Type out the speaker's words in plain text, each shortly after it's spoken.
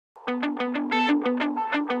Here's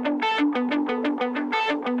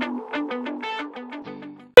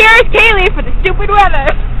Kaylee for the stupid weather.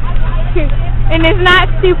 And it's not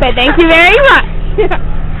stupid, thank you very much.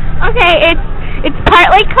 Okay, it's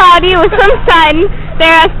partly cloudy with some sun.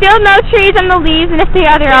 There are still no trees on the leaves, and if they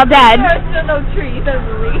are, they're all dead. There are still no trees on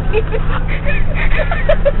the leaves.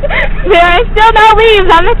 There are still no leaves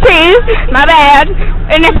on the trees, my bad.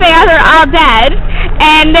 And if they are, they're all dead.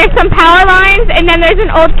 And there's some power lines, and then there's an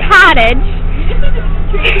old cottage.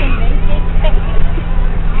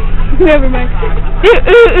 Never mind.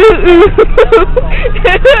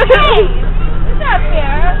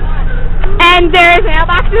 And there's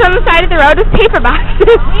mailboxes on the side of the road with paper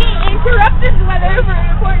boxes. We interrupt this weather for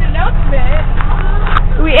an important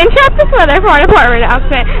announcement. We interrupt this weather for an important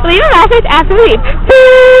announcement. Leave a message after the beep.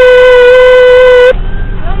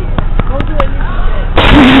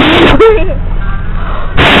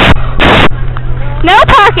 No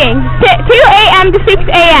parking. 2 a.m. to 6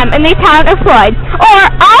 a.m. in the town of Floyd, or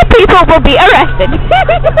all people will be arrested.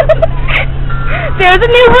 There's a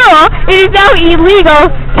new rule. It is now illegal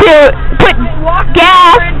to put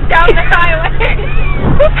gas down the highway.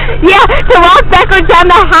 Yeah, to walk backwards down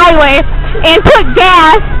the highway and put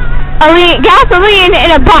gasoline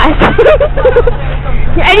in a bus.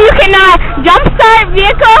 And you cannot jumpstart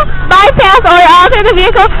vehicle, bypass, or alter the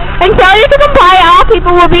vehicle until you can comply. All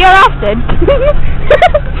people will be arrested.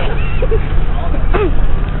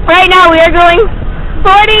 Right now we are going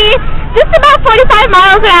just about 45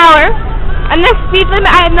 miles an hour. And the speed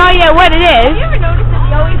limit, I have no idea what it is. Have you ever noticed that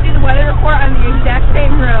we always do the weather report on the exact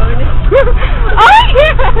same road? Oh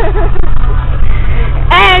yeah!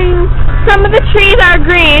 And some of the trees are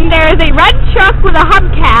green. There is a red truck with a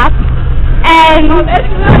hubcap. And oh, that's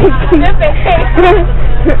really specific.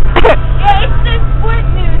 Yeah, it's the sport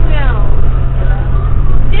news now.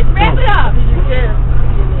 Just wrap it up.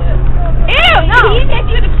 Ew, no! He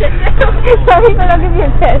gets you to kiss him. Some people don't give you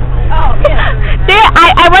a kiss. Oh, yeah.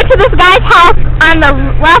 I went to this guy's house on the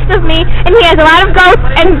left of me, and he has a lot of goats,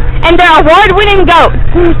 and they're award-winning goats.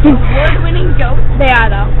 Award-winning goats? They are,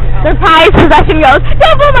 though. They're prized possession goats.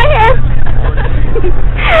 Don't pull my hair!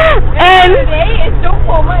 And don't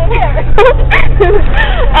pull my hair.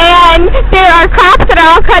 And there are crops that are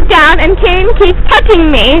all cut down, and Kain keeps touching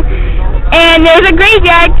me. And there's a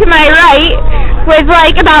graveyard to my right with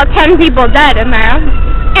like about 10 people dead in there.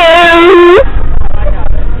 Ew.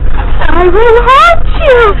 I will haunt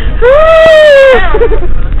you.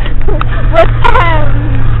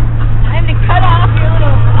 I'm to cut off your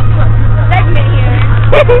little segment here.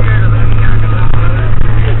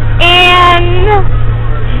 And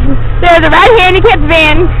there's a red handicapped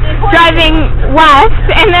van driving west,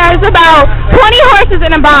 and there's about 20 horses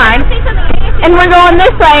in a barn. And we're going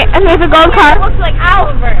this way, and there's a gold car. It looks like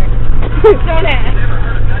Oliver. Don't ask.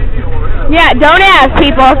 Yeah, don't ask,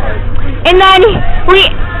 people. And then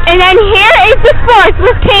here is the sports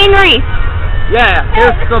with Kain Reese. Yeah,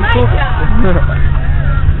 here's some poop.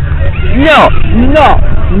 No.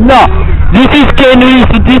 This is Kain Reese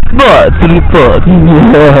with the sports report.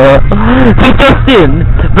 He just in.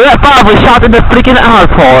 Brett Favre was shot in the freaking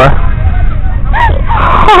asshole.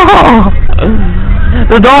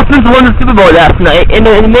 The Dolphins won the Super Bowl last night in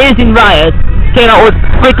an amazing riot. Came out with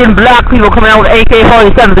freaking black people coming out with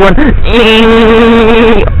AK-47s going.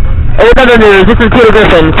 In other news, this is Peter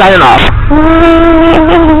Griffin signing off.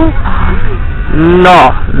 No.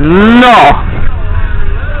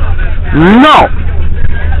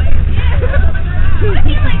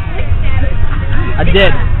 I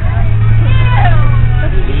did.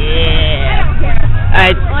 Yeah.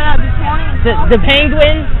 Alright. The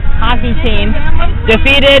Penguins hockey team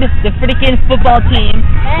defeated the freaking football team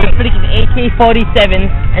with freaking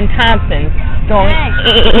AK-47s and Thompsons going.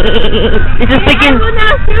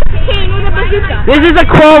 This is a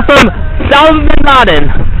quote from Osama bin Laden.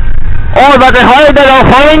 Oh, but the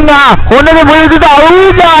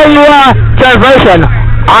translation.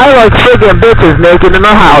 I like freaking bitches naked in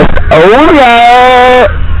my house. Oh yeah.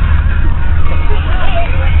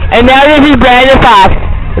 And now this is Brandon Fox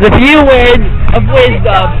with a few words of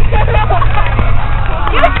wisdom.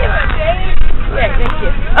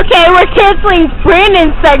 Okay, we're canceling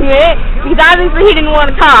Brandon's segment because obviously he didn't want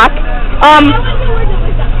to talk.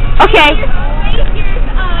 Okay.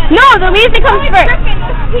 No, the music comes first.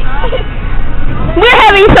 We're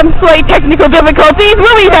having some slight technical difficulties.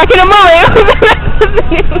 We'll be back in a moment.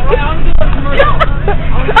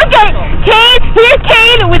 Okay, here's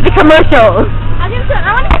Kain with the commercials.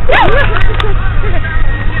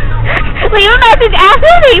 Leave a message after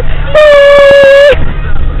the beep.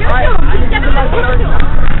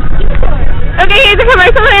 Okay, here's a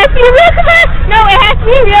commercial. It has to be a real commercial. No, it has to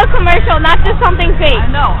be a real commercial, not just something fake. I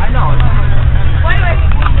know.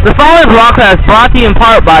 The following broadcast brought to you in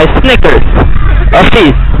part by Snickers. A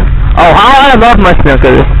feast. Oh, how I love my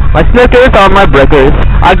Snickers. My Snickers are my breakers.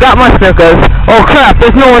 I got my Snickers. Oh crap,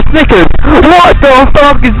 there's no more Snickers. What the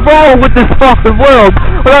fuck is wrong with this fucking world?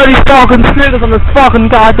 With all these fucking Snickers on this fucking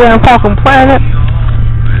goddamn fucking planet?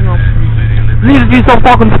 These be some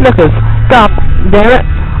fucking Snickers. God damn it.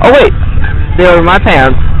 Oh wait, they were my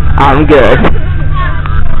pants. I'm good.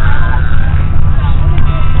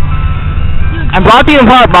 I'm brought to you in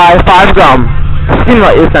part by 5 Gum.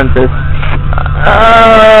 Stimulate your senses.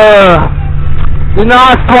 Do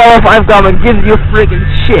not swallow 5 Gum, it gives you freaking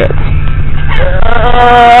shit.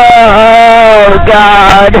 Oh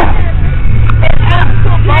god.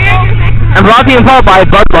 I'm brought to you in part by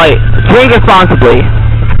Bud Light. Drink responsibly.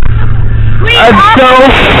 I'm so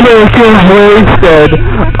freaking wasted.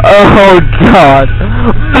 Oh god.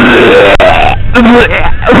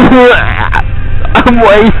 I'm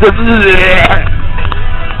wasted.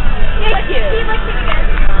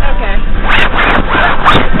 Okay.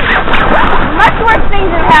 Much worse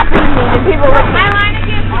things have happened to me than people looking at me.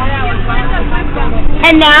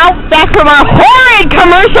 And now, back from our horrid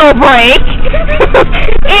commercial break,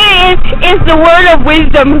 is the word of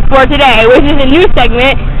wisdom for today, which is a new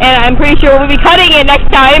segment, and I'm pretty sure we'll be cutting it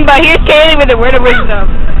next time, but here's Kaylee with the word of wisdom.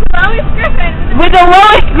 Lois Griffin. With the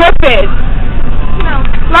Lois Griffin. No.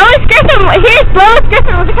 Lois Griffin, here's Lois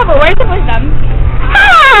Griffin with a couple words of wisdom.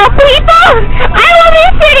 Hello, people! I will be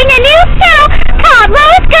shooting a new show called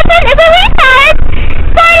Lois Griffin is a Retard,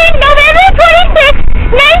 starting November 26,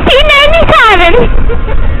 1997.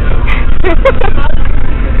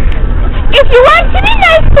 If you want to be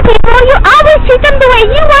nice to people, you always treat them the way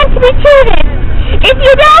you want to be treated. If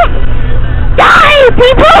you don't, die,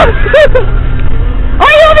 people!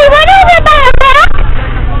 Or you'll be run over by a Mack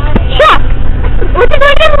truck, which is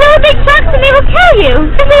one of them really big trucks, and they will kill you,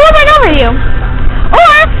 and they will run over you.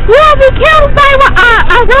 Or you will be killed by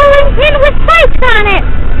a rolling pin with spikes on it.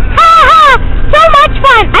 Ha ha! So much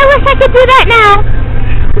fun! I wish I could do that now.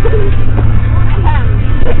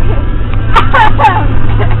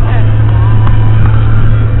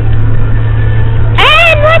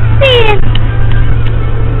 And let's see.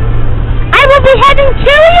 I will be having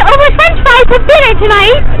chili over French fries for dinner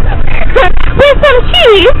tonight with some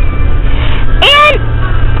cheese. And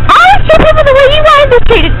always treat people the way you want to be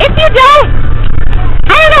treated. If you don't,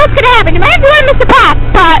 I don't know what's going to happen. You might have to learn Mr. Pratt,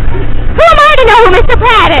 but who am I to know who Mr.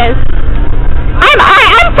 Pratt is? I'm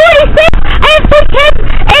 46, I have 2 kids,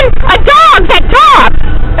 and a dog that talks.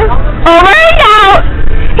 Over and out.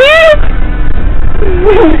 Here's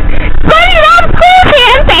SpongeBob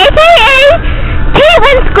SquarePants, a.k.a.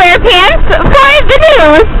 Caitlin SquarePants, for the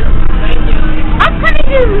news. Upcoming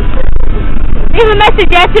news. Leave a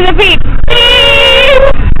message after the beep.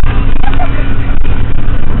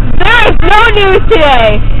 There is no news today.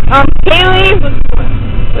 Kaylee,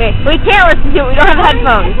 wait, we can't listen to it. We don't have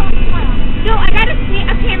headphones. No, I gotta see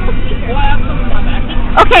a camera speaker.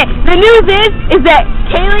 Okay, the news is that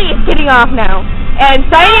Kaylee is getting off now, and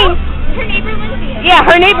signing. Her neighbor Lindsay is. Yeah,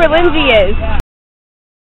 her neighbor Lindsay is.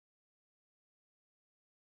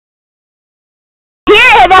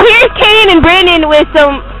 Here's Kain and Brandon with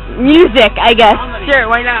some music, I guess. Sure,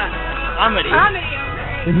 why not? Comedy.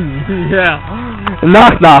 Yeah.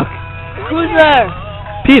 Knock knock. Who's there?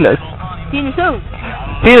 Penis. Penis who?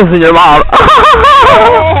 Penis in your mouth.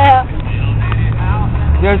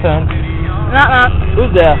 Your turn. Knock knock.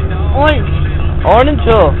 Who's there? Orange. Orange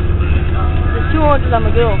or? There's 2 oranges on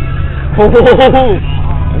the girl.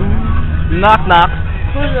 Knock knock.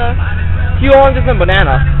 Who's there? 2 oranges and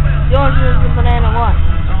banana. 2 oranges and banana what?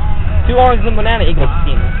 2 oranges and banana equals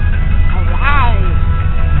penis. Alright.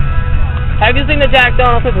 Have you seen the Jack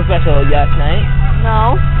Donald Christmas special last night?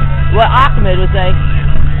 No. What Ahmed would say?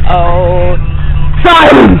 Oh,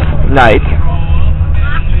 silence night.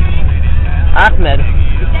 Ahmed.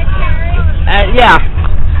 Yeah.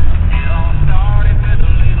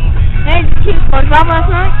 Hey, did you see SpongeBob last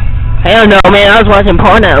night? Hell no, man. I was watching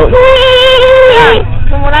porno.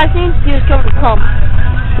 From what I've seen, he was covered in cum.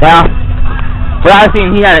 Yeah. But I've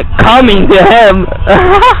seen he had it coming to him.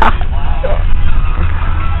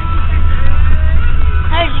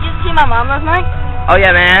 Hey, did you get to see my mom last night? Oh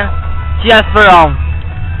yeah, man. She asked for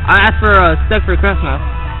I asked for a stick for Christmas.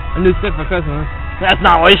 A new stick for Christmas. That's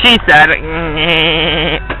not what she said.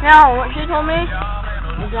 No, what she told me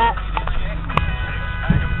is that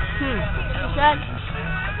she said,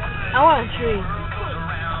 I want a tree.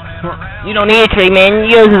 You don't need a tree, man.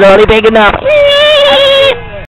 Yours is already big enough.